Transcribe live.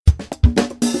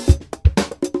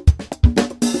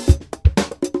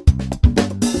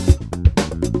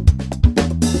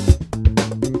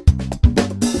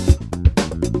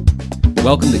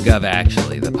Welcome to Gov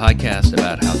Actually, the podcast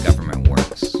about how government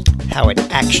works. How it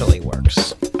actually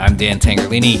works. I'm Dan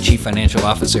Tangerlini, Chief Financial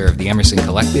Officer of the Emerson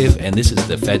Collective, and this is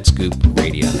the FedScoop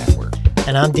Radio Network.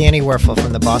 And I'm Danny Werfel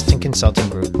from the Boston Consulting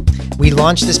Group. We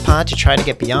launched this pod to try to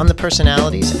get beyond the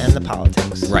personalities and the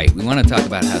politics. Right. We want to talk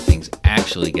about how things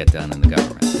actually get done in the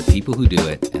government, the people who do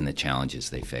it, and the challenges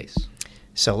they face.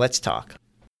 So let's talk.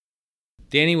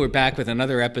 Danny, we're back with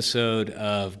another episode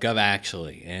of Gov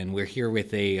Actually, and we're here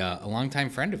with a longtime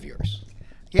friend of yours.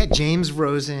 Yeah, James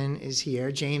Rosen is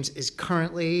here. James is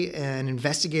currently an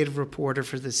investigative reporter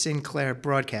for the Sinclair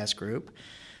Broadcast Group.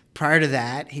 Prior to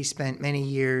that, he spent many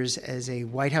years as a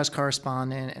White House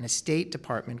correspondent and a State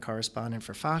Department correspondent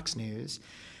for Fox News.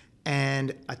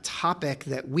 And a topic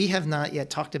that we have not yet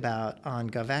talked about on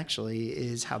Gov Actually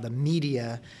is how the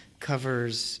media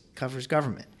covers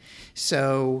government.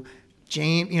 So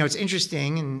James, it's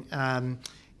interesting, and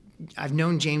I've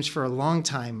known James for a long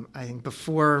time, I think,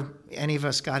 before any of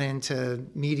us got into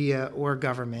media or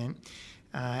government.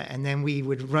 And then we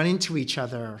would run into each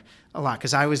other a lot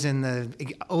because I was in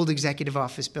the old executive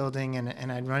office building,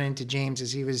 and I'd run into James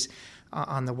as he was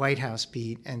on the White House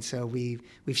beat. And so we've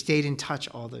stayed in touch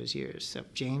all those years. So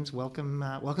James, welcome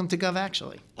to Gov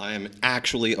Actually. I am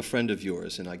actually a friend of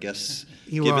yours, and I guess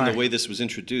You given are. the way this was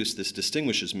introduced, this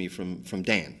distinguishes me from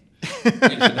Dan.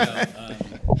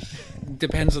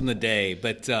 Depends on the day,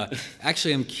 but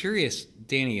actually, I'm curious,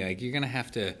 Danny. You're going to have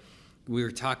to. We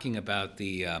were talking about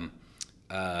the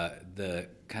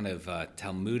kind of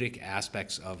Talmudic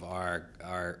aspects of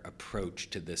our approach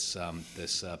to this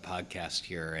podcast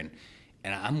here,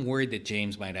 and I'm worried that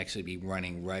James might actually be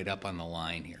running right up on the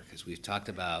line here because we've talked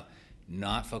about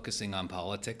not focusing on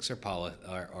politics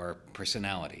or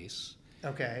personalities.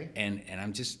 Okay. And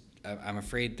I'm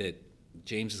afraid that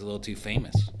James is a little too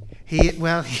famous. He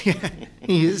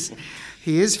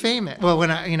is famous. Well,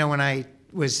 when I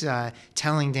was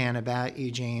telling Dan about you,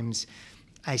 James,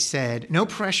 I said, no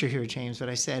pressure here, James, but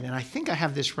I said, and I think I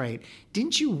have this right,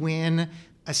 didn't you win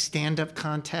a stand-up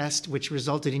contest which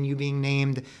resulted in you being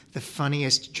named the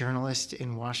funniest journalist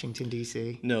in Washington,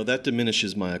 D.C.? No, that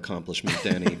diminishes my accomplishment,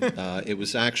 Danny. It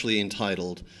was actually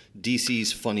entitled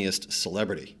DC's Funniest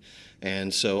Celebrity.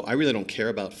 And so I really don't care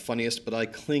about funniest, but I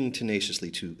cling tenaciously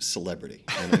to celebrity.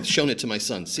 And I've shown it to my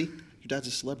son. See, your dad's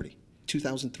a celebrity.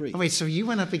 2003. Oh, wait, so you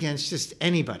went up against just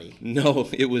anybody? No,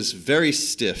 it was very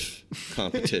stiff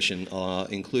competition,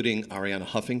 including Arianna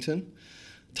Huffington,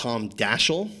 Tom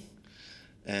Daschle,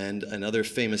 and other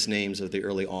famous names of the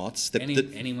early aughts.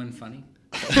 Anyone funny?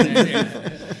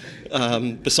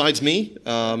 Besides me.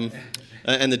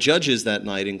 And the judges that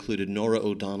night included Nora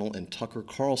O'Donnell and Tucker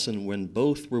Carlson when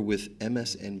both were with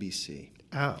MSNBC.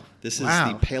 Oh, This is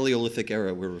wow. the Paleolithic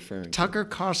era we're referring to. Tucker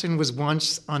Carlson was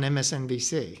once on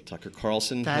MSNBC. Tucker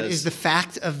Carlson That is the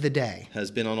fact of the day. has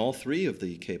been on all three of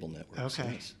the cable networks.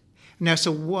 Okay. Yes. Now,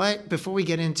 so what, before we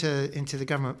get into the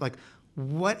government,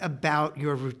 what about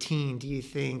your routine do you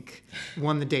think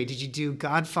won the day? Did you do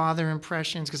Godfather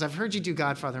impressions? Because I've heard you do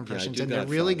Godfather impressions, Yeah, I do and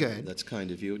they're really Godfather. good. That's kind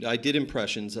of you. I did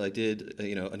impressions. I did,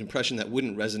 an impression that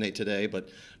wouldn't resonate today, but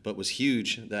was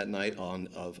huge that night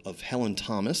of Helen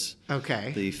Thomas,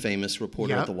 Okay. the famous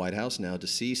reporter Yep. at the White House, now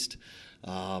deceased.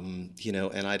 And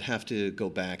I'd have to go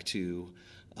back to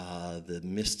the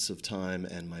mists of time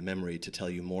and my memory to tell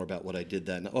you more about what I did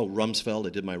that night. Oh, Rumsfeld. I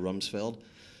did my Rumsfeld.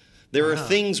 There are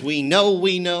things we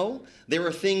know. There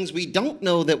are things we don't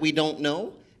know that we don't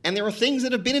know. And there are things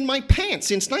that have been in my pants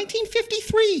since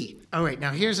 1953. Oh, wait.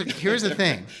 Now, here's the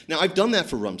thing. Now, I've done that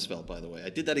for Rumsfeld, by the way. I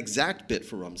did that exact bit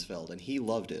for Rumsfeld, and he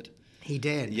loved it. He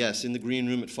did. Yes, in the green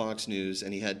room at Fox News,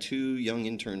 and he had two young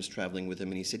interns traveling with him,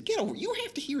 and he said, "Get over! You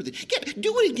have to hear this.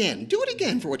 Do it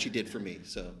again for what you did for me."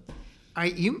 So.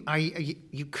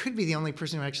 You could be the only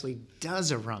person who actually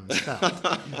does a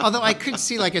Rumsfeld. Although I could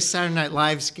see like a Saturday Night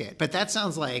Live skit, but that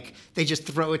sounds like they just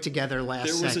throw it together last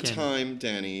second. There was a time,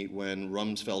 Danny, when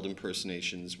Rumsfeld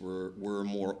impersonations were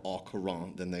more au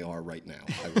courant than they are right now.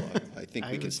 I think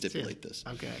we can stipulate this.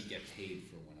 Okay. I get paid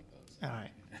for one of those. All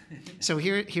right. So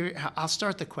here I'll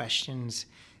start the questions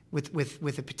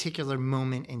with a particular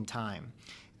moment in time.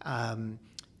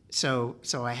 So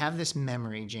I have this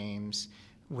memory, James,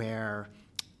 where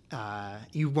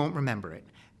you won't remember it,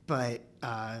 but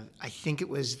I think it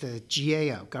was the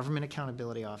GAO, Government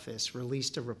Accountability Office,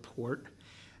 released a report,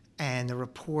 and the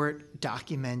report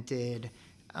documented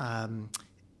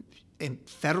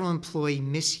federal employee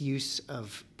misuse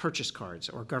of purchase cards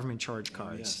or government charge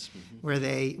cards, yes.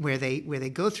 Mm-hmm. where they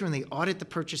go through and they audit the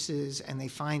purchases and they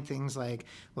find things like,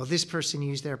 well, this person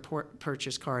used their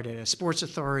purchase card at a sports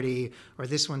authority, or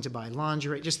this one to buy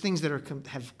lingerie, just things that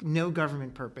have no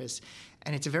government purpose.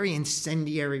 And it's a very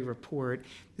incendiary report.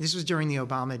 This was during the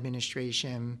Obama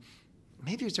administration.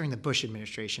 Maybe it was during the Bush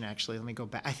administration, actually. Let me go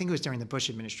back. I think it was during the Bush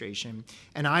administration.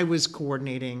 And I was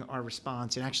coordinating our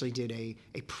response and actually did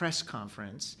a press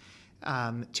conference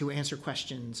to answer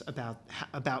questions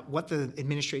about what the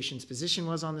administration's position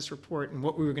was on this report and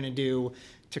what we were going to do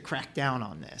to crack down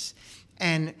on this.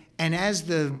 And as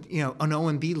an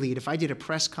OMB lead, if I did a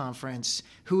press conference,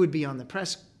 who would be on the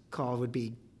press call? It would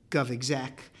be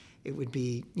GovExec. It would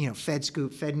be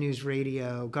FedScoop, Fed News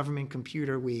Radio, Government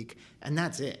Computer Week, and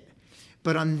that's it.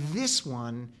 But on this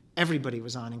one, everybody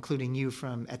was on, including you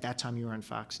at that time you were on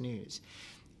Fox News.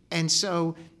 And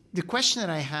so the question that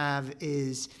I have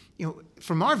is,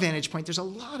 from our vantage point, there's a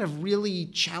lot of really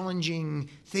challenging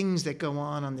things that go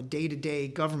on the day-to-day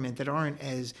government that aren't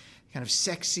as kind of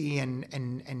sexy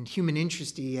and human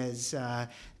interesty as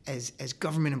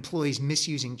government employees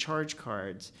misusing charge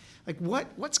cards. Like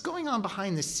what's going on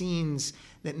behind the scenes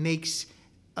that makes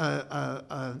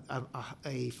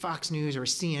a Fox News or a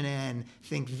CNN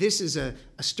think this is a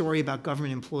story about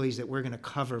government employees that we're going to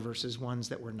cover versus ones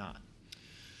that we're not?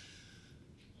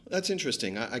 That's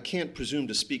interesting. I can't presume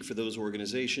to speak for those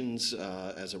organizations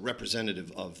as a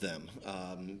representative of them.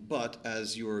 But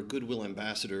as your goodwill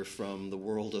ambassador from the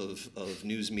world of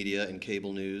news media and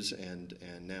cable news and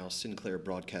now Sinclair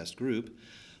Broadcast Group,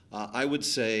 I would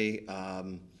say,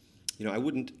 I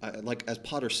wouldn't, like as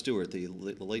Potter Stewart, the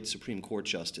late Supreme Court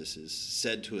Justice, is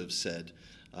said to have said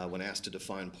when asked to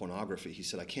define pornography, he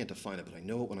said, I can't define it, but I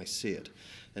know it when I see it.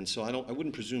 And so I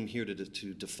wouldn't presume here to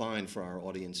define for our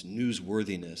audience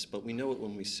newsworthiness, but we know it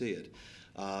when we see it.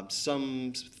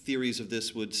 Some theories of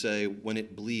this would say when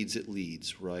it bleeds, it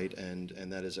leads, right? And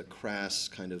that is a crass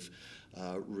kind of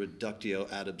reductio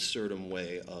ad absurdum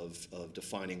way of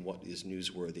defining what is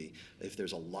newsworthy. If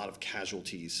there's a lot of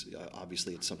casualties,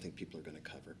 obviously it's something people are going to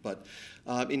cover. But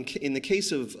in the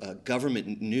case of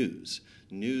government news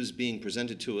being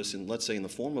presented to us in, let's say, in the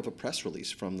form of a press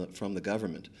release from the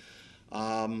government,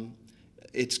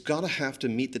 it's got to have to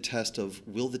meet the test of,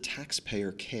 will the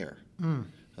taxpayer care?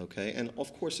 Okay, and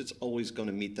of course it's always going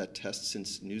to meet that test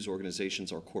since news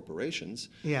organizations are corporations,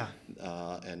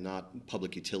 and not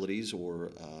public utilities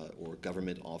or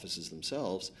government offices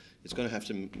themselves. It's going to have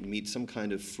to meet some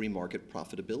kind of free market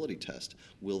profitability test.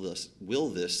 Will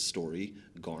this story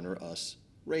garner us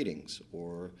ratings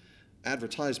or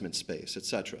advertisement space,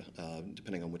 etc.,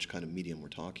 depending on which kind of medium we're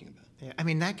talking about. Yeah, I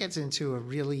mean, that gets into a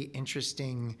really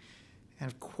interesting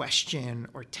kind of question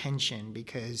or tension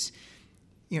because,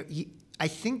 I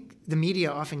think the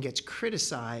media often gets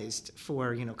criticized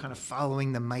for, kind of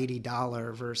following the mighty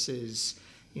dollar versus,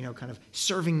 kind of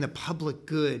serving the public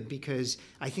good, because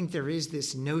I think there is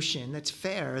this notion that's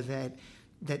fair that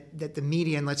the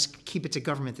media, and let's keep it to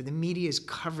government, that the media's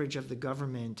coverage of the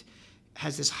government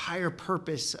has this higher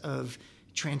purpose of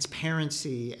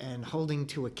transparency and holding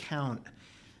to account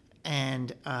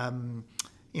and,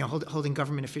 holding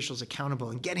government officials accountable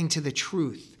and getting to the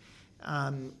truth.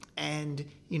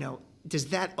 Does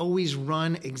that always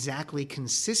run exactly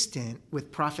consistent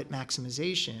with profit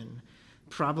maximization?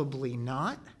 Probably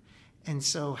not. And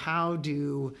so how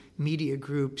do media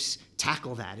groups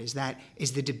tackle that? Is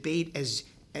the debate as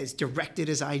directed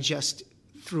as I just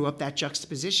threw up that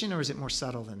juxtaposition, or is it more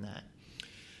subtle than that?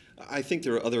 I think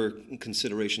there are other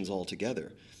considerations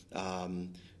altogether.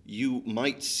 You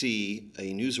might see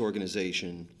a news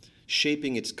organization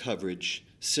shaping its coverage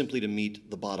simply to meet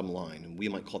the bottom line, and we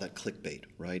might call that clickbait,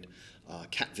 right?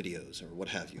 Cat videos or what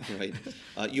have you, right?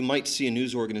 You might see a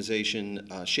news organization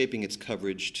shaping its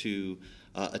coverage to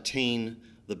attain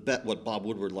what Bob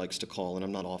Woodward likes to call, and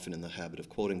I'm not often in the habit of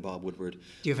quoting Bob Woodward.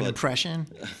 Do you have an impression?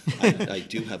 I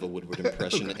do have a Woodward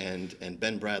impression, okay. and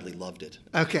Ben Bradley loved it.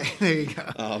 Okay, there you go.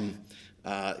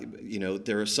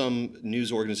 There are some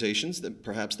news organizations that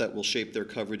perhaps that will shape their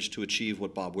coverage to achieve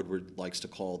what Bob Woodward likes to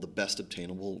call the best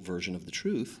obtainable version of the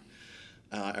truth.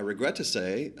 I regret to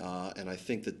say, and I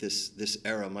think that this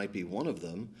era might be one of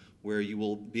them, where you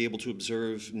will be able to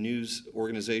observe news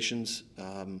organizations,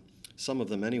 some of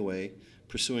them anyway,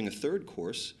 pursuing a third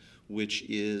course, which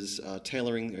is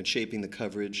tailoring and shaping the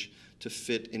coverage to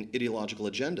fit an ideological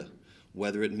agenda,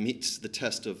 whether it meets the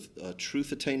test of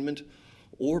truth attainment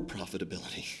or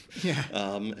profitability. Yeah.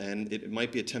 And it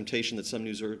might be a temptation that some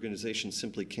news organizations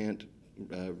simply can't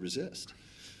resist.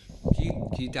 Can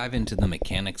you dive into the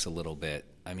mechanics a little bit?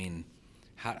 I mean,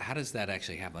 how does that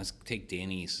actually happen? Let's take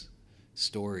Danny's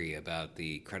story about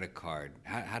the credit card.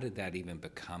 How did that even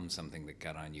become something that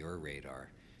got on your radar?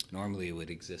 Normally it would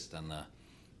exist on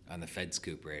the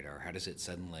FedScoop radar. How does it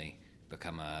suddenly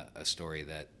become a story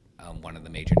that one of the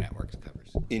major networks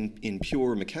covers? In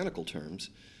pure mechanical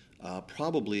terms,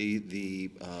 probably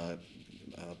the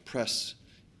press,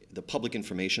 the public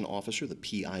information officer, the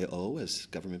PIO, as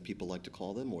government people like to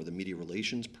call them, or the media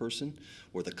relations person,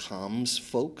 or the comms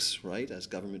folks, right, as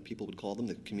government people would call them,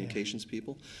 the communications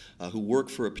people, who work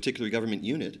for a particular government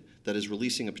unit that is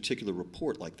releasing a particular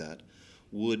report like that,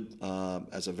 would,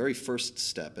 as a very first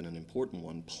step and an important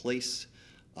one, place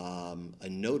a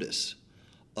notice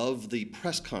of the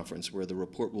press conference where the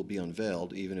report will be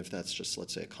unveiled, even if that's just,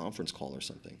 let's say, a conference call or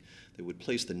something. They would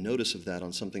place the notice of that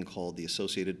on something called the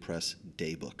Associated Press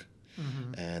Daybook.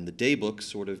 Mm-hmm. And the Daybook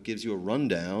sort of gives you a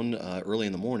rundown early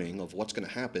in the morning of what's going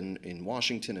to happen in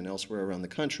Washington and elsewhere around the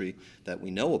country that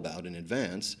we know about in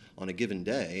advance on a given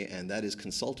day, and that is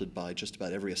consulted by just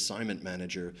about every assignment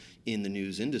manager in the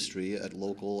news industry at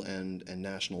local and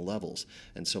national levels.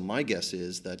 And so my guess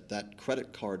is that that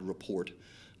credit card report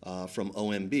from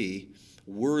OMB,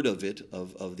 word of it,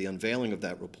 of the unveiling of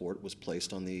that report, was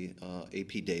placed on the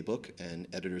AP Daybook, and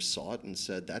editors saw it and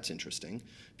said, that's interesting.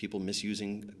 People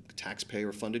misusing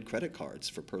taxpayer-funded credit cards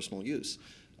for personal use.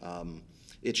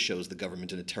 It shows the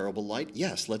government in a terrible light.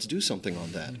 Yes, let's do something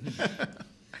on that.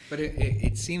 But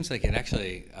it seems like it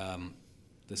actually,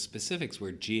 the specifics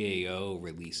were GAO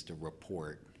released a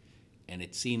report. And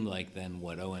it seemed like then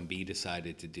what OMB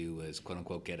decided to do was, quote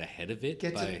unquote, get ahead of it.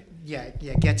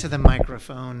 Get to the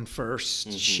microphone first.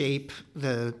 Mm-hmm. Shape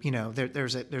the,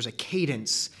 there's a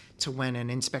cadence to when an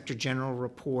Inspector General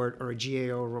report or a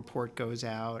GAO report goes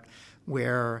out,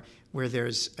 where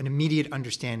there's an immediate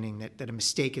understanding that a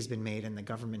mistake has been made and the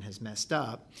government has messed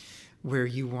up, where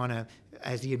you want to,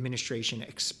 as the administration,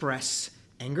 express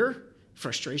anger,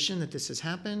 frustration that this has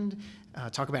happened,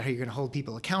 talk about how you're going to hold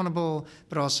people accountable,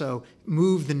 but also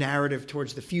move the narrative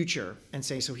towards the future and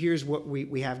say, so here's what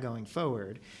we have going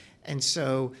forward. And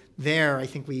so there, I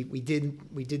think we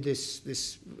did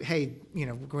this. Hey,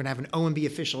 we're going to have an OMB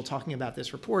official talking about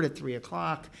this report at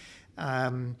 3:00.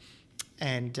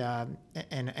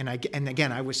 And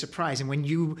again, I was surprised. And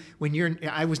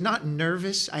I was not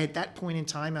nervous. At that point in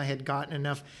time, I had gotten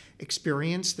enough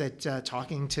experience that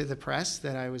talking to the press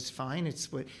that I was fine. It's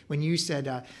when you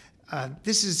said,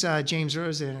 this is James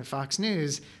Rosen at Fox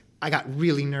News, I got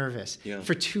really nervous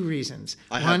for two reasons.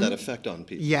 I had that effect on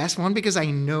people. Yes, one, because I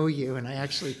know you and I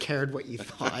actually cared what you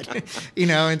thought,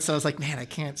 and so I was like, man, I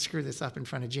can't screw this up in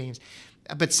front of James.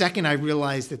 But second, I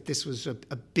realized that this was a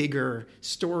bigger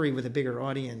story with a bigger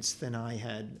audience than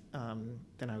I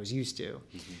was used to,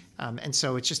 and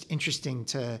so it's just interesting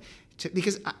to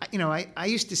because I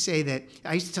used to say that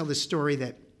I used to tell this story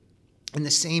that in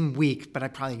the same week, but I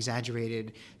probably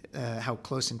exaggerated how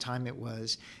close in time it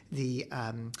was.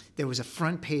 There was a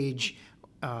front page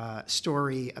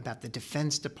story about the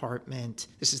Defense Department.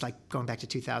 This is like going back to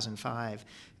 2005.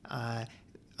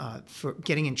 For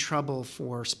getting in trouble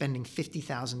for spending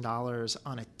 $50,000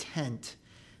 on a tent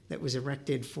that was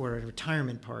erected for a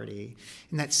retirement party.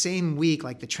 And that same week,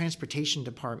 the Transportation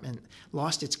Department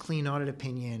lost its clean audit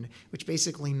opinion, which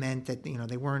basically meant that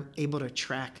they weren't able to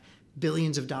track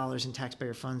billions of dollars in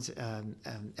taxpayer funds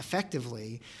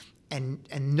effectively, and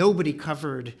nobody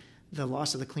covered the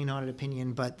loss of the clean audit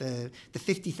opinion, but the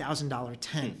 $50,000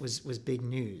 tent was big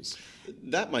news.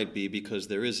 That might be because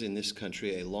there is in this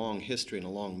country a long history and a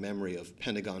long memory of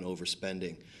Pentagon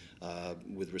overspending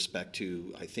with respect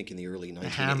to, I think, in the early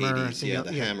 1980s.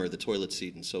 The hammer, the toilet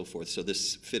seat, and so forth. So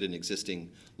this fit an existing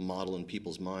model in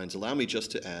people's minds. Allow me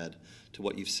just to add to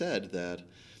what you've said that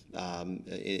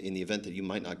in the event that you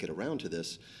might not get around to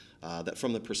this, that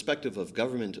from the perspective of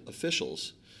government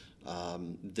officials,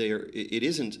 it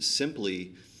isn't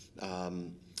simply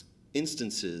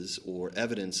instances or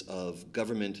evidence of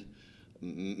government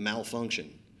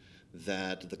malfunction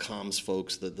that the comms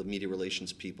folks, the media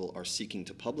relations people are seeking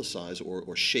to publicize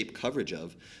or shape coverage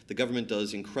of. The government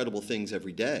does incredible things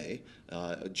every day.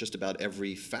 Just about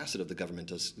every facet of the government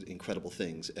does incredible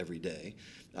things every day.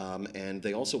 And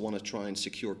they also want to try and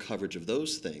secure coverage of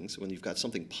those things when you've got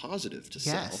something positive to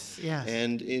sell. Yes.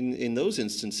 And in those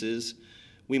instances,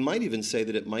 we might even say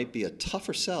that it might be a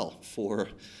tougher sell for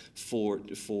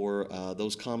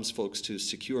those comms folks to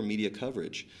secure media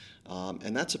coverage.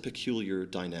 And that's a peculiar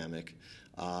dynamic.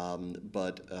 It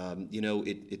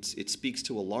speaks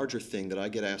to a larger thing that I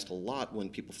get asked a lot when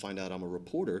people find out I'm a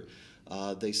reporter.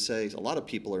 They say, a lot of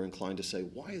people are inclined to say,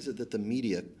 why is it that the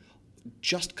media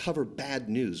just cover bad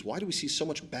news? Why do we see so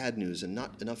much bad news and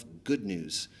not enough good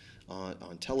news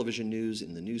on television news,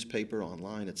 in the newspaper,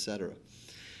 online, et cetera?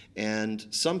 And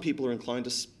some people are inclined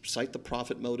to cite the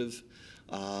profit motive,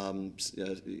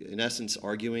 in essence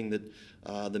arguing that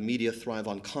the media thrive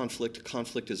on conflict.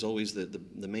 Conflict is always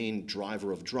the main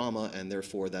driver of drama, and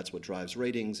therefore that's what drives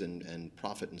ratings and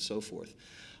profit and so forth.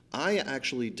 I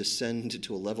actually descend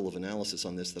to a level of analysis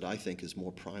on this that I think is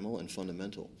more primal and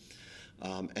fundamental,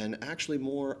 and actually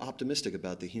more optimistic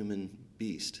about the human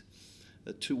beast.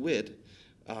 To wit,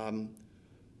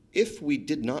 if we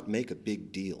did not make a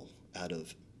big deal out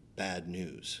of bad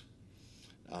news,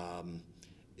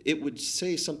 it would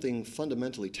say something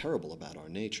fundamentally terrible about our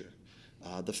nature.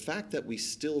 The fact that we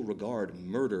still regard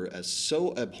murder as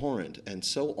so abhorrent and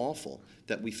so awful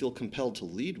that we feel compelled to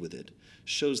lead with it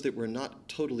shows that we're not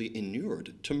totally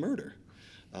inured to murder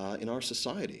in our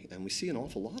society, and we see an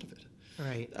awful lot of it.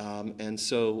 Right. And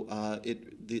so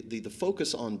the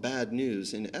focus on bad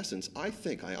news, in essence, I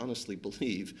honestly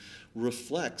believe,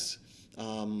 reflects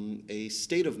a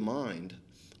state of mind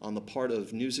on the part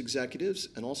of news executives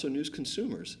and also news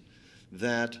consumers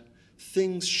that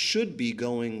things should be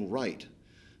going right.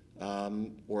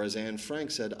 Or as Anne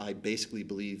Frank said, I basically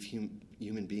believe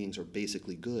human beings are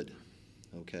basically good.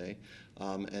 Okay?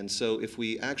 And so if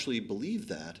we actually believe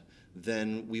that,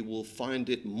 then we will find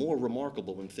it more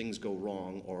remarkable when things go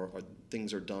wrong or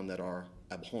things are done that are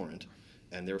abhorrent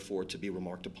and therefore to be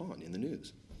remarked upon in the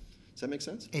news. Does that make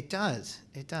sense? It does.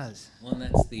 It does. Well, and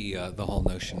that's the whole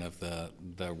notion of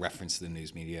the reference to the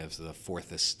news media as the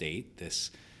fourth estate,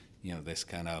 this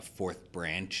kind of fourth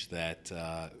branch that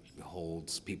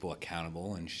holds people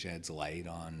accountable and sheds light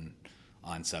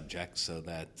on subjects so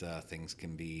that things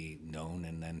can be known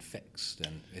and then fixed.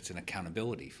 And it's an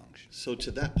accountability function. So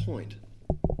to that point,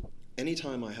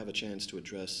 anytime I have a chance to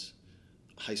address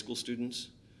high school students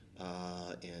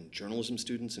and journalism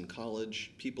students in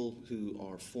college, people who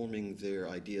are forming their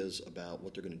ideas about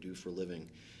what they're going to do for a living,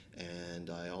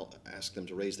 and I'll ask them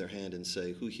to raise their hand and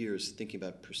say, who here is thinking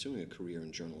about pursuing a career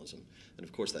in journalism? And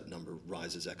of course that number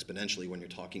rises exponentially when you're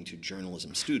talking to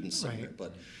journalism students somewhere.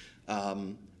 Right.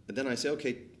 But then I say,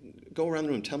 okay, go around the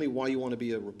room, tell me why you want to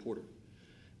be a reporter.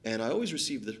 And I always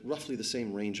receive roughly the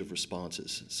same range of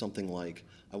responses, something like,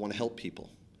 I want to help people,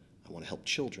 I want to help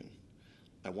children,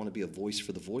 I want to be a voice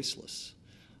for the voiceless,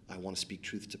 I want to speak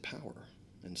truth to power,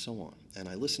 and so on. And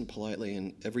I listen politely,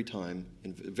 and every time,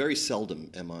 and very seldom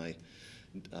am I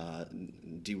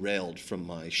derailed from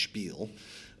my spiel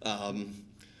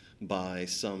by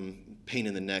some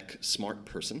pain-in-the-neck smart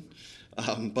person.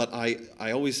 But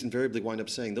I always invariably wind up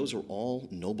saying those are all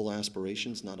noble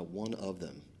aspirations. Not a one of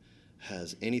them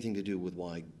has anything to do with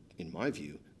why, in my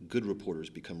view, good reporters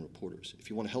become reporters. If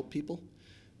you want to help people,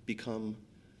 become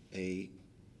a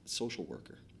social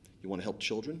worker. You want to help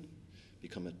children,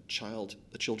 become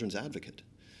a children's advocate.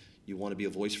 You want to be a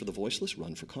voice for the voiceless,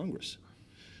 run for Congress.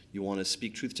 You want to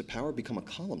speak truth to power, become a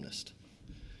columnist.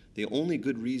 The only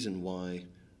good reason why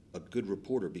a good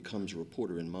reporter becomes a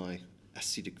reporter, in my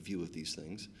ascetic view of these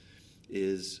things,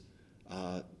 is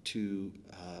to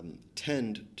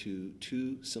tend to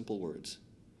two simple words: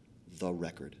 the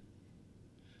record.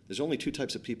 There's only two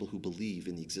types of people who believe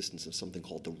in the existence of something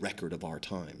called the record of our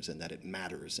times, and that it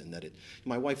matters, and that it...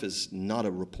 My wife is not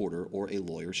a reporter or a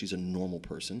lawyer. She's a normal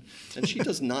person, and she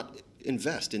does not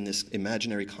invest in this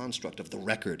imaginary construct of the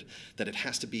record, that it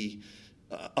has to be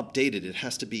updated, it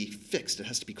has to be fixed, it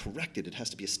has to be corrected, it has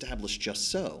to be established just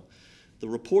so. The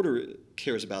reporter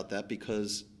cares about that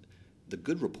because the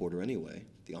good reporter anyway,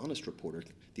 the honest reporter,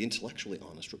 the intellectually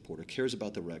honest reporter, cares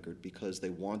about the record because they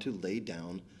want to lay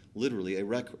down literally a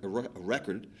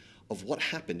record of what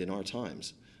happened in our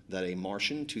times, that a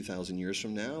Martian 2,000 years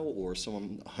from now or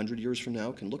someone 100 years from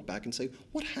now can look back and say,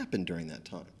 what happened during that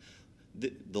time?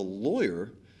 The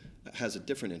lawyer has a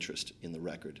different interest in the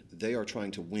record. They are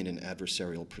trying to win an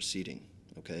adversarial proceeding,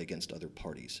 okay, against other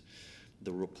parties.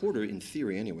 The reporter, in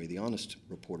theory anyway, the honest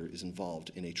reporter, is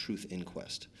involved in a truth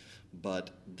inquest.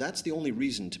 But that's the only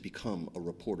reason to become a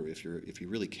reporter, if you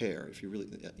really care,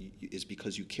 is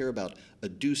because you care about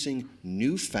adducing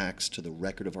new facts to the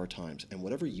record of our times. And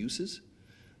whatever uses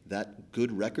that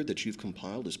good record that you've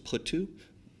compiled is put to,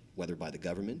 whether by the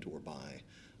government or by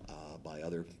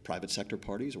other private sector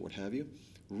parties or what have you,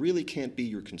 really can't be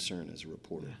your concern as a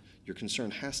reporter. Yeah. Your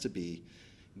concern has to be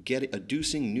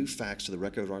adducing new facts to the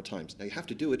record of our times. Now, you have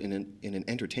to do it in an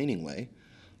entertaining way,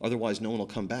 otherwise no one will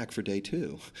come back for day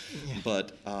two. Yeah.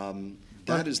 But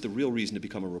that is the real reason to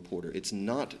become a reporter. It's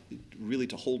not really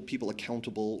to hold people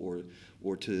accountable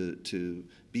or to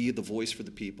be the voice for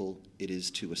the people. It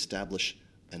is to establish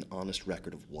an honest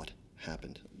record of what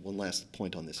happened. One last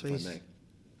point on this, Please. If I may.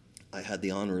 I had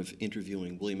the honor of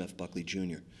interviewing William F. Buckley,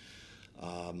 Jr.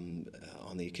 On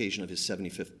the occasion of his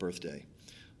 75th birthday.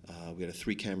 We had a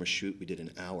 3-camera shoot. We did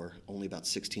an hour. Only about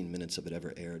 16 minutes of it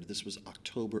ever aired. This was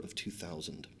October of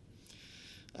 2000.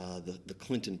 The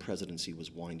Clinton presidency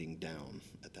was winding down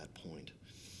at that point.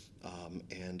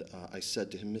 And I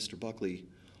said to him, Mr. Buckley,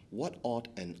 what ought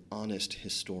an honest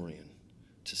historian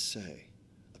to say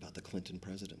about the Clinton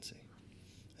presidency?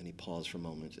 And he paused for a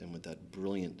moment, and with that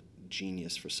brilliant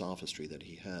genius for sophistry that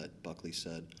he had, Buckley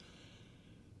said,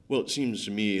 well, it seems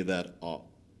to me that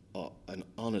an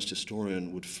honest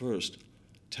historian would first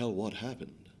tell what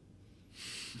happened.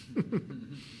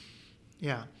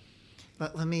 Yeah.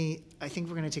 I think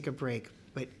we're going to take a break,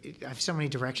 but I have so many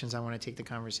directions I want to take the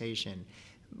conversation.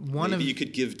 Maybe you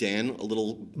could give Dan a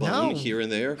little bone here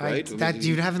and there, right?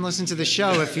 You haven't listened to the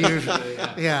show if you...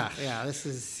 yeah, this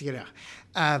is,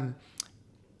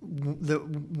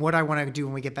 what I want to do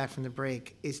when we get back from the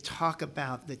break is talk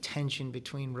about the tension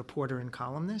between reporter and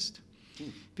columnist,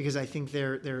 because I think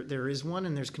there is one,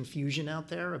 and there's confusion out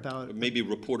there about... Maybe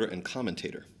reporter and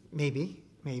commentator. Maybe.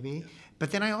 Yeah. But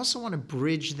then I also want to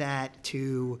bridge that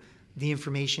to the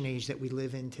information age that we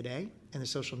live in today and the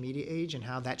social media age and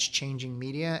how that's changing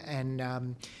media,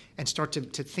 and start to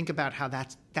think about how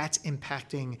that's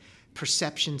impacting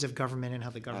perceptions of government and how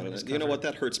the government is covered. You know what?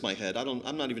 That hurts my head.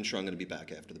 I'm not even sure I'm going to be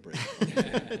back after the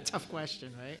break. Tough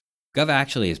question, right?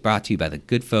 GovActually is brought to you by the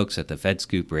good folks at the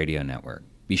FedScoop Radio Network.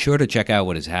 Be sure to check out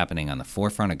what is happening on the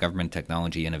forefront of government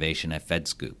technology innovation at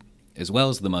FedScoop, as well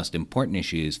as the most important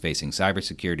issues facing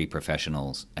cybersecurity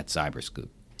professionals at Cyberscoop.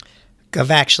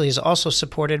 GovActually is also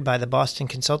supported by the Boston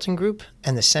Consulting Group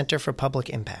and the Center for Public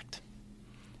Impact.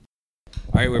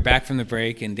 All right, we're back from the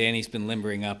break, and Danny's been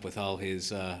limbering up with all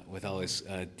his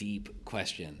deep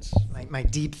questions. My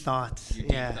deep thoughts. Your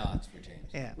deep thoughts for James.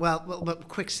 Yeah. Well, but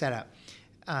quick setup.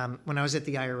 When I was at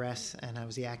the IRS and I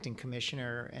was the acting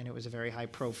commissioner, and it was a very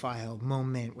high-profile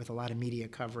moment with a lot of media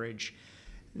coverage,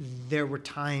 there were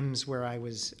times where I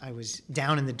was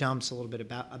down in the dumps a little bit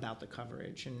about the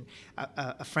coverage. And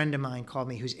a friend of mine called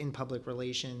me who's in public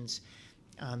relations,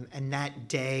 and that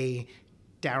day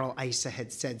Darrell Issa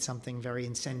had said something very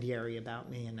incendiary about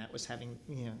me, and that was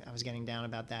I was getting down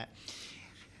about that.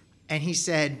 And he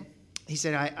said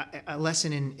a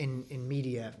lesson in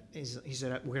media is, he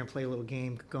said, we're going to play a little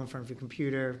game, go in front of your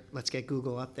computer, let's get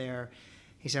Google up there.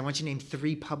 He said, I want you to name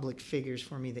 3 public figures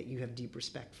for me that you have deep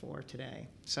respect for today.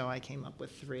 So I came up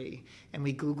with 3, and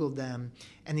we Googled them.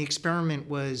 And the experiment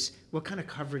was, what kind of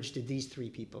coverage did these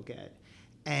 3 people get?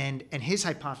 And his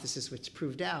hypothesis, which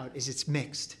proved out, is it's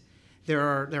mixed. There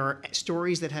are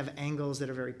stories that have angles that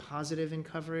are very positive in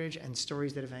coverage, and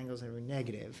stories that have angles that are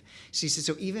negative. So he said,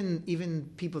 so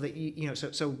even people that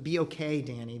so be okay,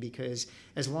 Danny, because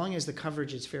as long as the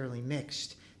coverage is fairly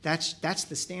mixed, that's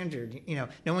the standard.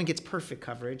 No one gets perfect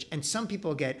coverage, and some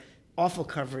people get awful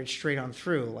coverage straight on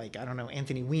through, like, I don't know,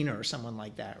 Anthony Weiner or someone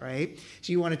like that, right?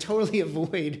 So you want to totally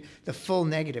avoid the full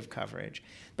negative coverage.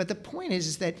 But the point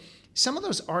is that some of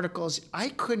those articles, I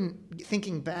couldn't,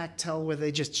 thinking back, tell whether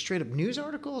they just straight up news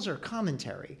articles or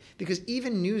commentary, because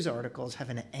even news articles have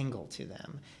an angle to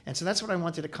them. And so that's what I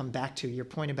wanted to come back to. Your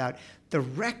point about the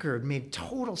record made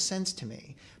total sense to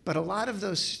me, but a lot of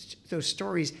those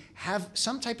stories have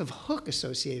some type of hook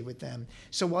associated with them.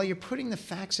 So while you're putting the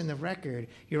facts in the record,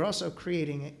 you're also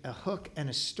creating a hook and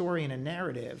a story and a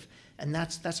narrative, and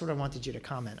that's what I wanted you to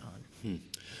comment on.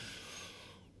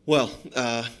 Well,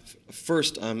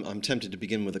 first, I'm tempted to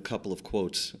begin with a couple of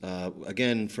quotes.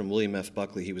 Again, from William F.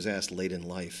 Buckley. He was asked late in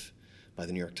life by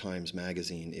the New York Times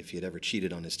Magazine if he had ever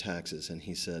cheated on his taxes, and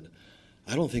he said,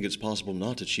 I don't think it's possible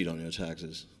not to cheat on your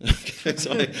taxes. Okay,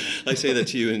 so I say that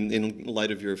to you in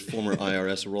light of your former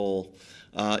IRS role.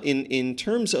 In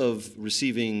terms of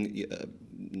receiving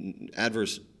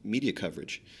adverse media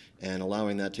coverage and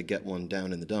allowing that to get one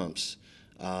down in the dumps,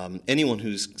 anyone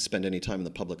who's spent any time in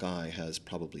the public eye has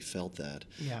probably felt that.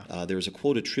 Yeah. There's a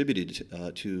quote attributed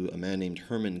to a man named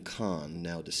Herman Kahn,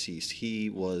 now deceased. He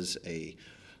was a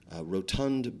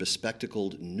rotund,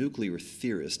 bespectacled nuclear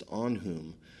theorist on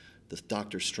whom the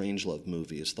Dr. Strangelove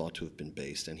movie is thought to have been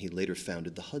based, and he later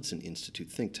founded the Hudson Institute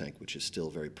think tank, which is still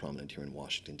very prominent here in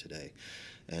Washington today.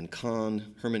 And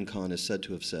Herman Kahn is said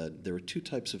to have said, there are 2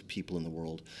 types of people in the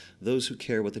world, those who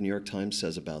care what the New York Times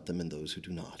says about them and those who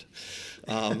do not.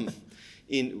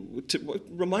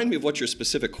 Remind me of what your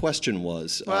specific question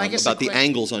was about the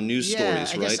angles on news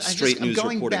stories, right? Straight news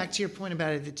reporting. Going back to your point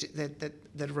about it,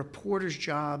 that a reporter's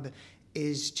job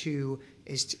is to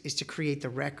create the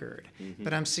record. Mm-hmm.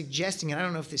 But I'm suggesting, and I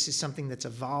don't know if this is something that's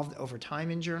evolved over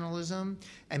time in journalism,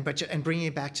 and bringing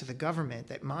it back to the government,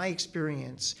 that my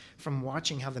experience from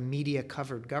watching how the media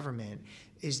covered government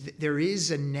is that there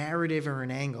is a narrative or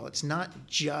an angle. It's not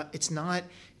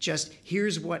just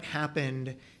here's what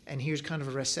happened and here's kind of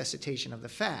a resuscitation of the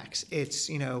facts. It's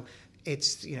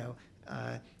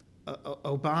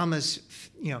Obama's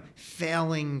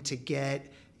failing to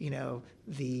get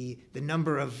the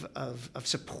number of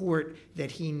support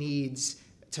that he needs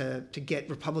to get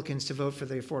Republicans to vote for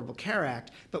the Affordable Care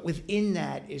Act, but within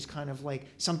that is kind of like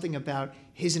something about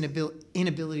his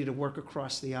inability to work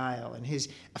across the aisle and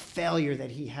a failure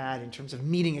that he had in terms of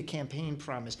meeting a campaign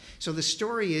promise. So the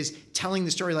story is telling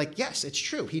the story like, yes, it's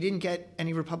true, he didn't get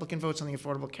any Republican votes on the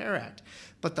Affordable Care Act,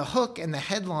 but the hook and the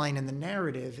headline and the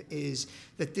narrative is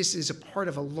that this is a part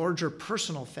of a larger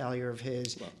personal failure of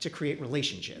his to create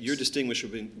relationships. You're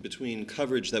distinguishing between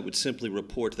coverage that would simply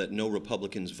report that no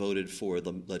Republicans voted for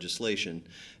the legislation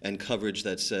and coverage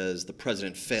that says the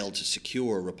president failed to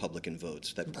secure Republican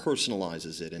votes, that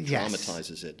personalizes it and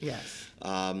dramatizes it. Yes.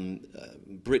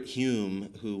 Britt Hume,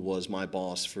 who was my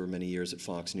boss for many years at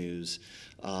Fox News,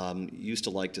 used to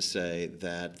like to say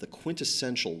that the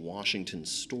quintessential Washington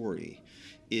story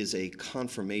is a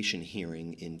confirmation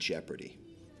hearing in jeopardy.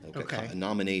 Okay. A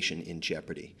nomination in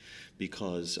jeopardy,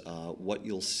 because what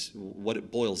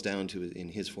it boils down to in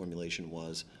his formulation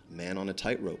was man on a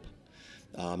tightrope.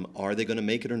 Are they going to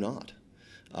make it or not?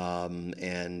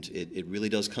 And it really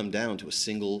does come down to a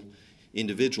single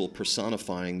individual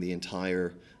personifying the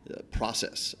entire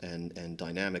process and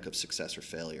dynamic of success or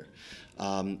failure.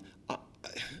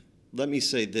 Let me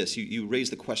say this: you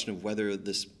raised the question of whether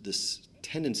this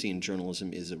tendency in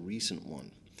journalism is a recent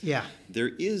one. Yeah. There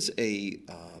is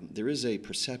a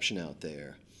perception out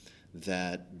there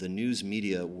that the news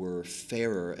media were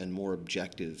fairer and more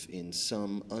objective in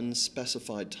some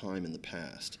unspecified time in the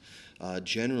past.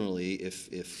 Generally,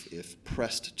 if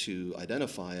pressed to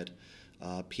identify it,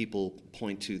 people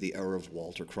point to the era of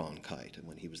Walter Cronkite and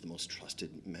when he was the most trusted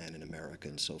man in America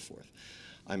and so forth.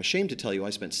 I'm ashamed to tell you I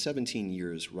spent 17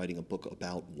 years writing a book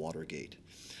about Watergate.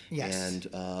 Yes. And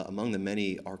among the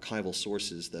many archival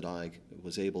sources that I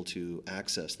was able to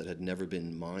access that had never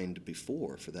been mined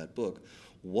before for that book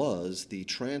was the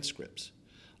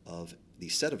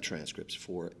set of transcripts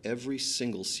for every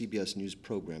single CBS News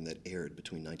program that aired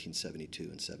between 1972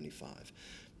 and 75.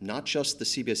 Not just the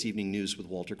CBS Evening News with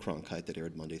Walter Cronkite that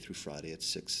aired Monday through Friday at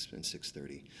 6 and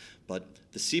 6:30, but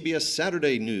the CBS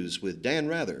Saturday News with Dan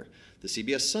Rather, the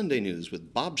CBS Sunday News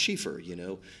with Bob Schieffer,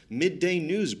 midday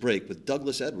news break with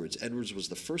Douglas Edwards. Edwards was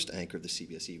the first anchor of the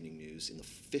CBS Evening News in the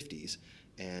 50s,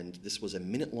 and this was a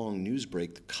minute-long news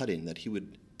break cut-in that he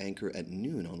would anchor at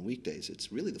noon on weekdays.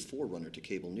 It's really the forerunner to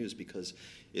cable news, because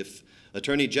if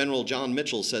Attorney General John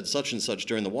Mitchell said such and such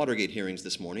during the Watergate hearings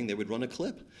this morning, they would run a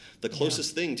clip, the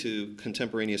closest thing to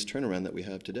contemporaneous turnaround that we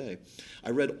have today.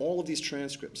 I read all of these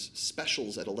transcripts,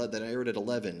 specials that aired at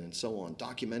 11 and so on,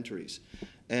 documentaries.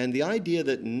 And the idea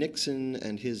that Nixon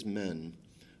and his men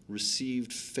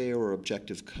received fair or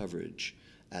objective coverage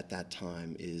at that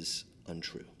time is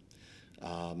untrue.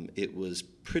 It was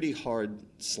pretty hard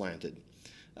slanted.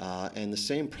 And the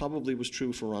same probably was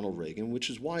true for Ronald Reagan, which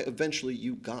is why eventually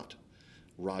you got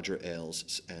Roger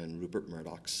Ailes and Rupert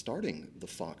Murdoch starting the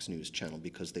Fox News channel,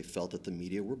 because they felt that the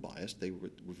media were biased. They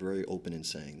were very open in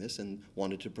saying this and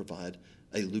wanted to provide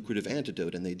a lucrative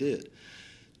antidote, and they did.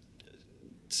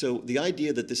 So the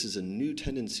idea that this is a new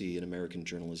tendency in American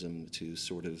journalism to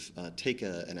sort of take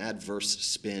an adverse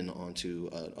spin onto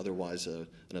otherwise an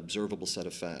observable set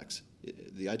of facts,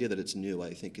 the idea that it's new,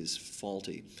 I think, is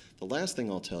faulty. The last thing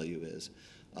I'll tell you is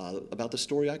about the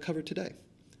story I covered today,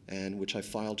 and which I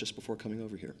filed just before coming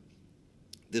over here.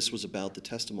 This was about the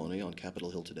testimony on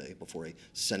Capitol Hill today before a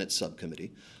Senate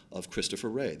subcommittee of Christopher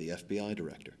Wray, the FBI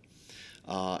director.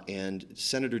 And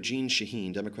Senator Jeanne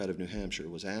Shaheen, Democrat of New Hampshire,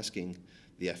 was asking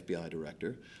the FBI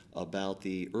director about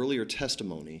the earlier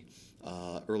testimony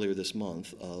earlier this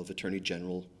month of Attorney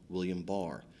General William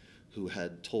Barr, who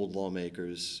had told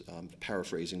lawmakers,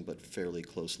 paraphrasing but fairly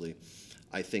closely,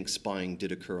 I think spying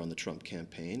did occur on the Trump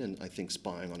campaign, and I think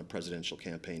spying on a presidential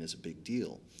campaign is a big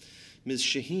deal. Ms.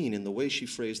 Shaheen, in the way she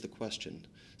phrased the question,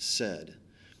 said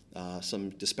some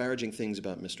disparaging things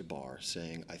about Mr. Barr,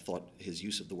 saying, I thought his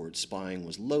use of the word spying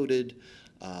was loaded,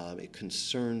 it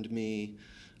concerned me,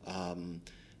 and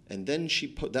then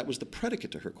that was the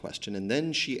predicate to her question, and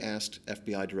then she asked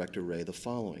FBI Director Wray the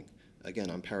following.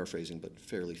 Again, I'm paraphrasing, but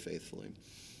fairly faithfully.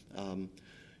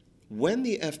 When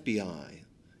the FBI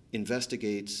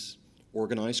investigates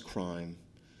organized crime,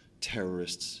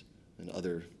 terrorists, and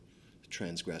other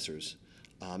transgressors,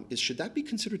 should that be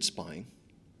considered spying?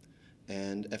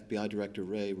 And FBI Director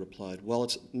Wray replied, well,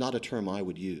 it's not a term I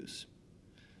would use.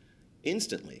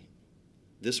 Instantly,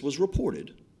 this was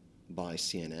reported by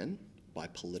CNN, by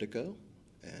Politico,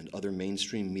 and other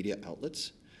mainstream media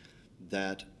outlets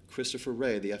that Christopher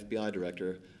Wray, the FBI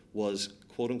director, was,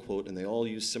 quote unquote, and they all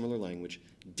use similar language,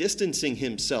 distancing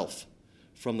himself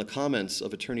from the comments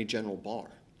of Attorney General Barr.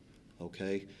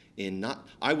 Okay?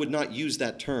 I would not use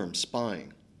that term,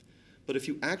 spying. But if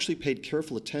you actually paid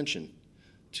careful attention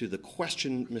to the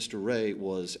question Mr. Wray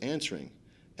was answering,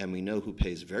 and we know who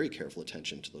pays very careful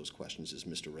attention to those questions is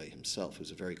Mr. Wray himself,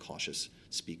 who's a very cautious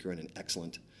speaker and an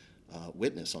excellent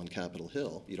witness on Capitol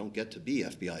Hill. You don't get to be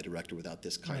FBI director without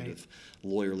this kind of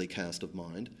lawyerly cast of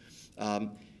mind.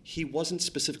 He wasn't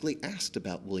specifically asked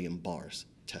about William Barr's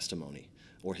testimony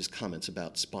or his comments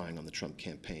about spying on the Trump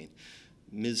campaign.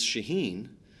 Ms. Shaheen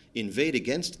inveighed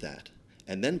against that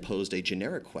and then posed a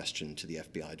generic question to the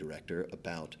FBI director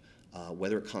about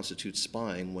whether it constitutes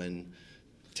spying when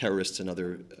terrorists and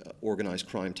other organized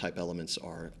crime type elements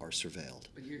are surveilled.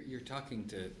 But you're talking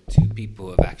to two people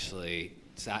who have actually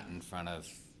sat in front of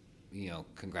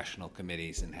congressional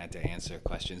committees and had to answer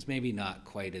questions, maybe not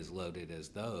quite as loaded as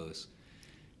those.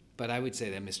 But I would say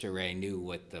that Mr. Wray knew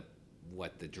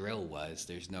what the drill was.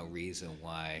 There's no reason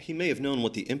why. He may have known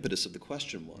what the impetus of the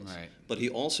question was, right. But he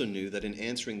also knew that in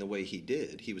answering the way he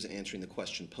did, he was answering the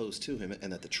question posed to him,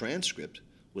 and that the transcript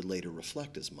would later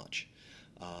reflect as much.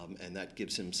 And that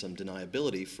gives him some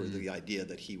deniability for the idea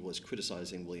that he was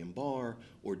criticizing William Barr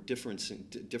or differing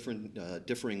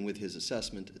with his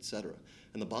assessment, et cetera.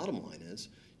 And the bottom line is,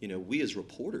 we as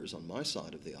reporters on my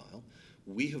side of the aisle,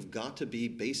 we have got to be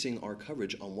basing our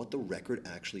coverage on what the record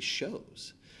actually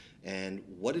shows. And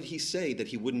what did he say that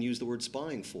he wouldn't use the word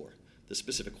spying for? The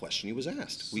specific question he was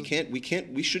asked. So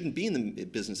we shouldn't be in the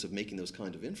business of making those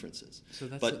kind of inferences. So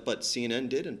but CNN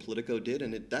did and Politico did,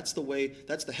 and that's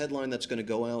the headline that's going to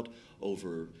go out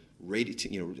over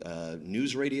radio,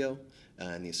 news radio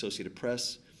and the Associated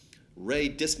Press. Wray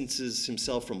distances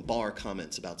himself from Barr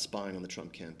comments about spying on the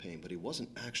Trump campaign, but he wasn't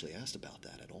actually asked about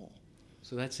that at all.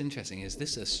 So that's interesting. Is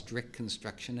this a strict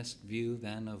constructionist view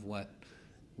then of what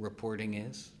reporting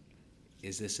is?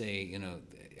 Is this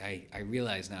I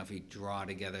realize now if we draw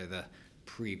together the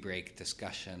pre-break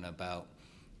discussion about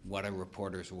what a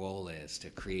reporter's role is to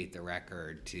create the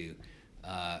record, to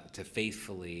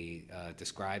faithfully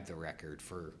describe the record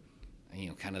for,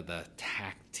 kind of the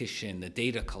tactician, the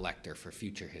data collector for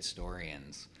future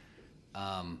historians.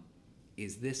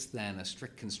 Is this then a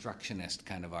strict constructionist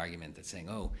kind of argument that's saying,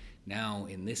 oh, now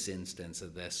in this instance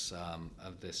of this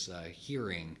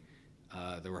hearing,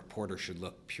 the reporter should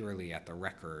look purely at the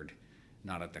record,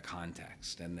 not at the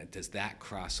context? And does that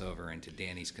cross over into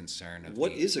Danny's concern of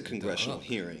what is a congressional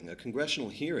hearing? A congressional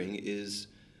hearing is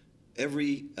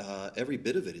every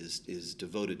bit of it is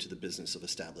devoted to the business of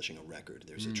establishing a record.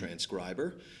 There's a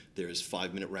transcriber, there's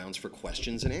 5-minute rounds for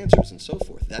questions and answers and so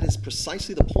forth. That is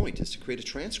precisely the point, is to create a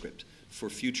transcript for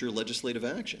future legislative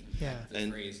action. Yeah. The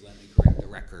phrase, let me correct the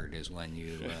record, is when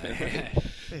you...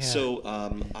 So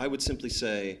I would simply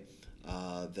say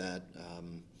that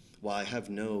while I have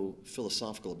no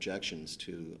philosophical objections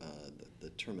to the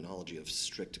terminology of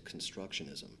strict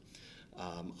constructionism,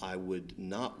 I would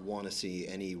not want to see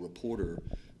any reporter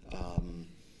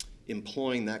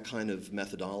employing that kind of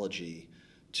methodology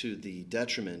to the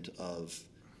detriment of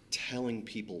telling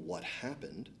people what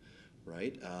happened,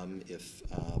 right? I'm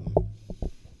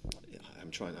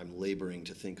laboring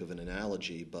to think of an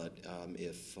analogy, but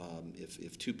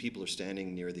if two people are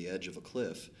standing near the edge of a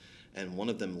cliff, and one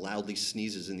of them loudly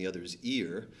sneezes in the other's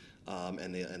ear,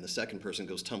 and the second person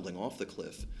goes tumbling off the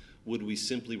cliff, would we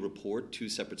simply report two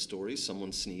separate stories?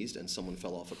 Someone sneezed and someone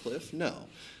fell off a cliff? No.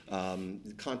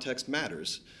 Context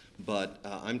matters, but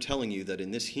I'm telling you that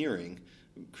in this hearing,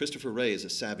 Christopher Wray is a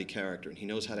savvy character, and he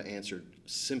knows how to answer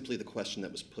simply the question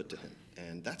that was put to him,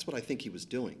 and that's what I think he was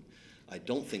doing. I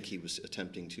don't think he was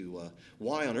attempting to,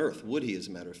 why on earth would he, as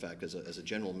a matter of fact, as a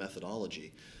general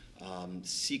methodology,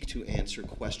 seek to answer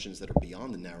questions that are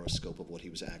beyond the narrow scope of what he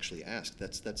was actually asked?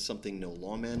 That's something no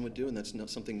lawman would do, and that's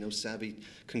something no savvy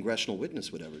congressional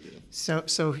witness would ever do.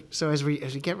 So as we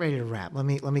get ready to wrap, let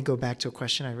me go back to a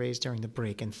question I raised during the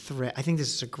break and I think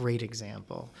this is a great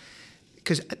example,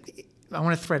 because I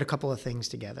want to thread a couple of things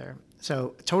together.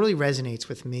 So it totally resonates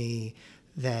with me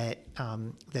that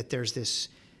there's this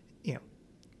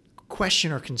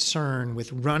question or concern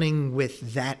with running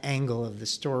with that angle of the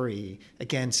story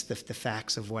against the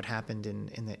facts of what happened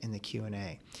in the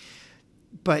Q&A.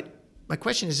 But my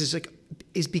question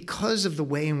is because of the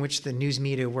way in which the news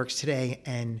media works today,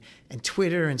 and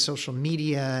Twitter and social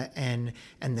media and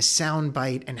the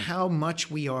soundbite, and how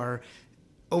much we are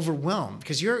overwhelmed,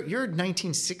 because your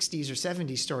 1960s or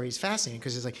 70s story is fascinating,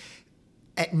 because it's like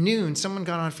at noon, someone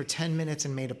got on for 10 minutes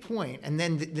and made a point, and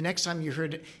then the next time you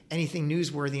heard anything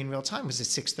newsworthy in real time was at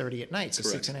 6:30 at night, so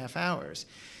Correct. 6.5 hours.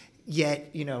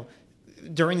 Yet,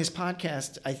 during this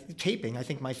podcast taping, I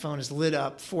think my phone is lit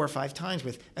up 4 or 5 times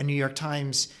with a New York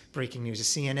Times breaking news, a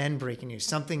CNN breaking news.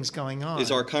 Something's going on.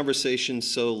 Is our conversation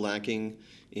so lacking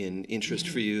in interest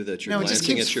for you that you're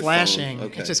glancing at your flashing. phone?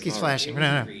 Okay. It just keeps All right. flashing.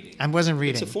 No. I wasn't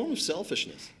reading. It's a form of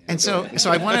selfishness. And so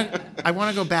I want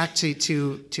to go back to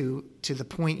the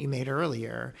point you made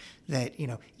earlier that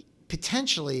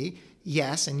potentially,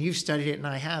 yes, and you've studied it and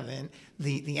I haven't.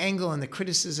 The angle and the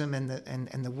criticism and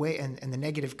the way and the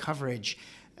negative coverage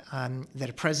that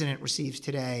a president receives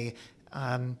today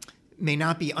may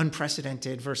not be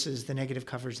unprecedented versus the negative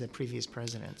coverage that previous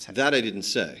presidents have. That I didn't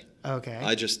say. Okay.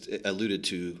 I just alluded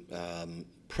to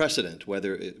precedent,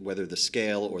 whether the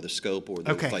scale or the scope or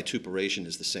the vituperation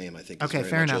is the same. I think is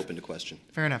very much open to question.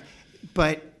 Fair enough.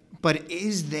 But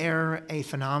is there a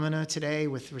phenomena today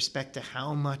with respect to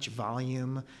how much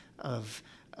volume of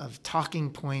talking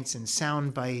points and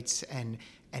sound bites and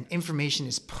information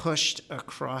is pushed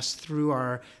across through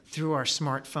our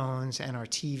smartphones and our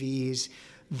TVs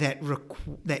that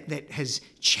has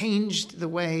changed the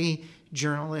way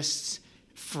journalists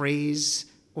phrase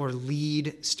or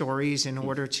lead stories in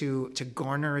order to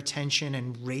garner attention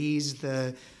and raise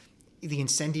the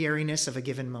incendiariness of a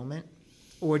given moment?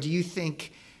 Or do you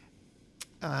think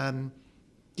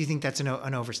that's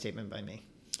an overstatement by me?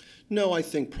 No, I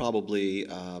think probably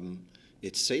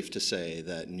it's safe to say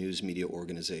that news media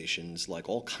organizations, like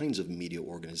all kinds of media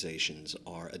organizations,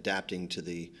 are adapting to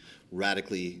the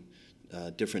radically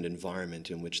different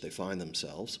environment in which they find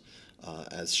themselves,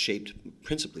 as shaped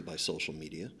principally by social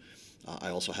media. I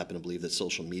also happen to believe that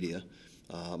social media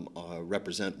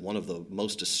represent one of the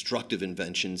most destructive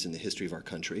inventions in the history of our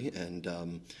country,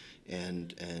 and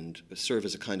serve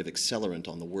as a kind of accelerant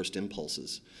on the worst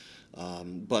impulses.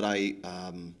 But I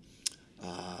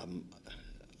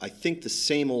think the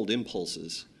same old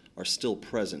impulses are still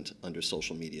present under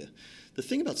social media. The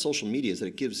thing about social media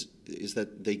is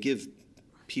that they give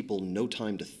people no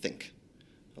time to think.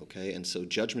 Okay, and so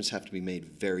judgments have to be made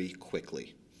very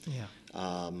quickly. Yeah.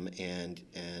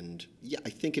 And I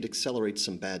think it accelerates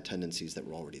some bad tendencies that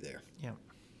were already there. Yeah.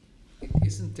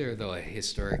 Isn't there, though, a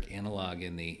historic analog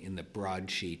in the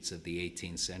broadsheets of the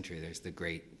 18th century? There's the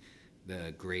great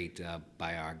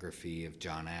biography of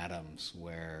John Adams,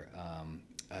 where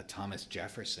Thomas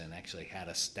Jefferson actually had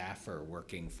a staffer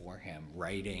working for him,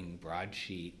 writing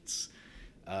broadsheets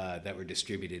that were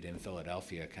distributed in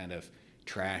Philadelphia, kind of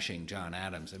trashing John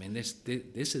Adams. I mean,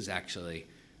 this is actually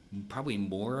probably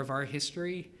more of our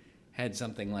history had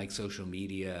something like social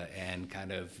media and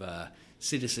kind of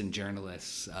citizen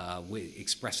journalists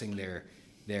expressing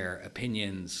their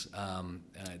opinions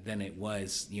than it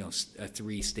was, a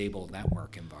three-stable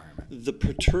network environment. The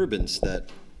perturbance that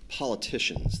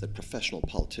professional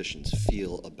politicians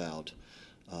feel about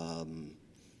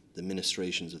the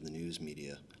ministrations of the news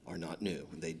media are not new.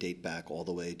 They date back all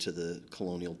the way to the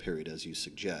colonial period, as you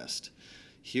suggest.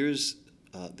 Here's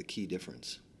the key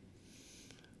difference.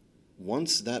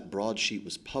 Once that broadsheet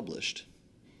was published,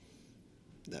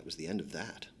 that was the end of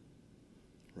that,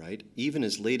 right? Even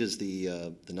as late as the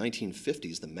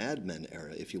 1950s, the Mad Men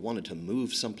era, if you wanted to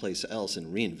move someplace else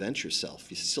and reinvent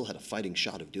yourself, you still had a fighting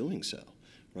shot of doing so,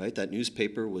 right? That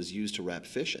newspaper was used to wrap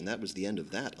fish, and that was the end of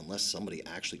that, unless somebody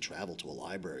actually traveled to a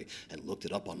library and looked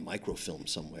it up on microfilm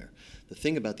somewhere. The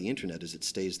thing about the internet is it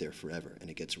stays there forever, and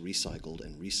it gets recycled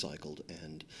and recycled,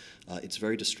 and it's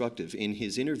very destructive. In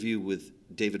his interview with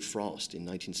David Frost in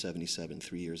 1977,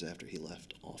 3 years after he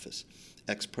left office,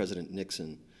 ex-President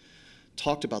Nixon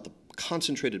talked about the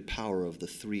concentrated power of the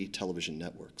 3 television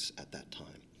networks at that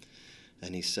time.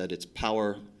 And he said it's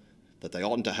power that they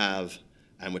oughtn't to have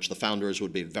and which the founders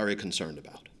would be very concerned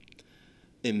about.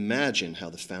 Imagine how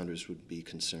the founders would be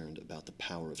concerned about the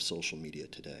power of social media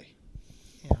today.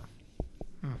 Yeah.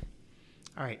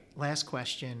 All right, last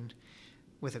question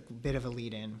with a bit of a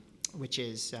lead-in, which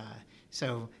is,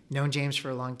 so known James for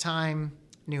a long time,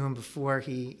 knew him before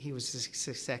he was a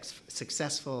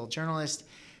successful journalist,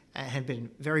 had been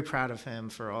very proud of him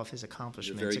for all of his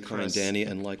accomplishments. You're very kind, Danny,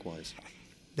 and likewise.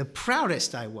 The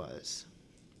proudest I was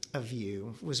of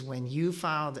you was when you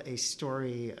filed a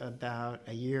story about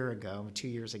a year ago, 2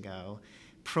 years ago,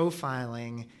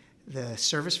 profiling the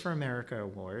Service for America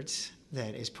Awards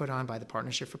that is put on by the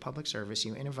Partnership for Public Service.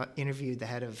 You interviewed the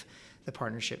head of the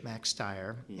partnership, Max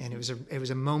Steyer, and it was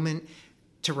a moment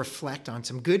to reflect on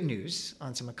some good news,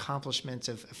 on some accomplishments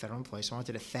of federal employees. So I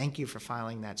wanted to thank you for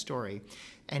filing that story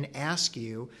and ask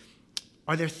you,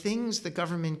 are there things the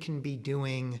government can be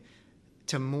doing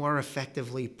to more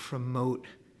effectively promote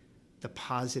the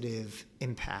positive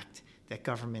impact that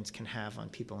governments can have on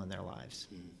people in their lives?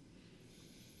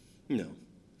 No.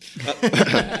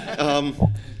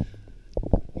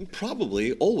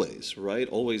 Probably always, right?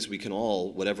 Always we can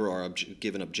all, whatever our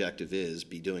given objective is,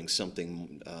 be doing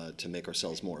something to make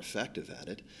ourselves more effective at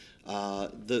it.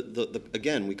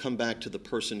 Again, we come back to the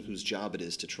person whose job it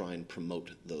is to try and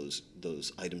promote those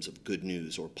items of good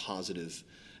news or positive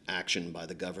action by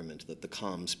the government, the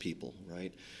comms people,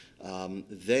 right?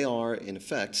 They are, in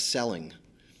effect, selling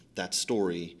that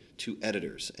story to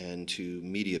editors and to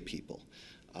media people.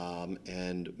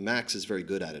 And Max is very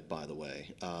good at it, by the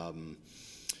way.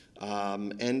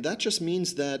 And that just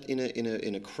means that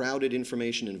in a crowded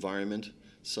information environment,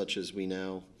 such as we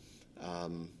now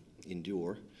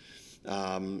endure,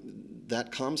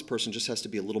 that comms person just has to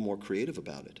be a little more creative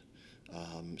about it.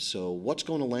 So what's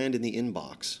going to land in the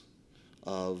inbox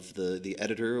of the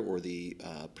editor or the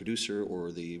producer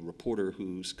or the reporter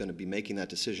who's going to be making that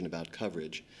decision about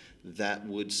coverage that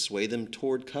would sway them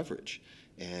toward coverage?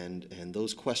 And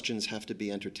those questions have to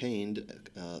be entertained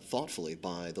thoughtfully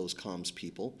by those comms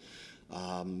people,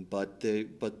 but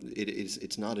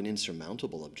it's not an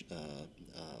insurmountable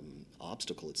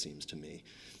obstacle, it seems to me.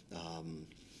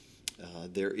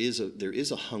 There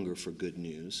is a hunger for good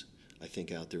news, I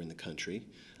think, out there in the country.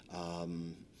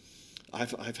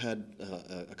 I've had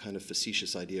a kind of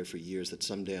facetious idea for years that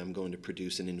someday I'm going to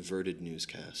produce an inverted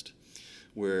newscast,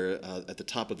 where at the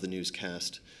top of the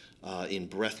newscast, in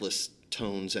breathless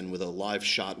tones and with a live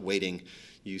shot waiting,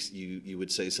 you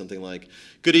would say something like,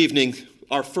 "Good evening.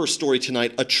 Our first story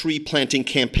tonight, a tree planting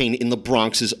campaign in the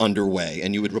Bronx is underway."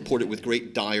 And you would report it with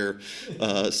great dire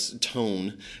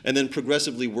tone, and then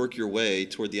progressively work your way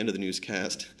toward the end of the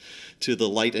newscast to the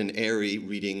light and airy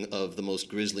reading of the most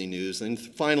grisly news. And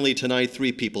finally, tonight,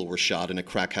 3 people were shot in a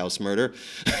crack house murder.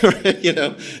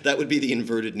 That would be the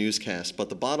inverted newscast. But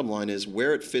the bottom line is,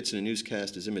 where it fits in a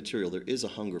newscast is immaterial. There is a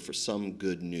hunger for some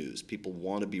good news. People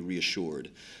want to be reassured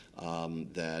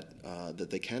that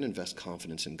they can invest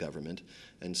confidence in government.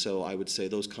 And so I would say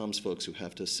those comms folks who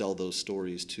have to sell those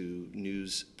stories to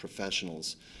news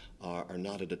professionals are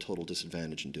not at a total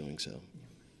disadvantage in doing so.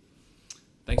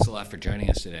 Thanks a lot for joining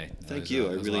us today. Thank you.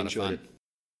 I really enjoyed it.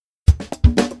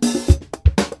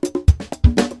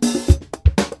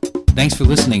 Thanks for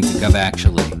listening to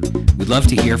GovActually. We'd love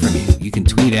to hear from you. You can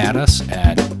tweet at us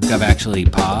at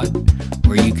GovActuallyPod,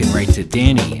 or you can write to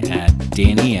Danny at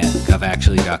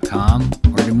danny@govactually.com,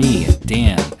 or to me at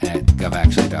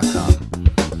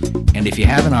dan@govactually.com. And if you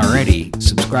haven't already,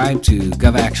 subscribe to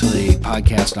GovActually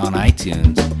podcast on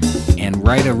iTunes and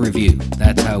write a review.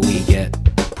 That's how we get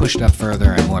pushed up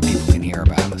further and more people can hear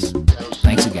about us.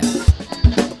 Thanks again.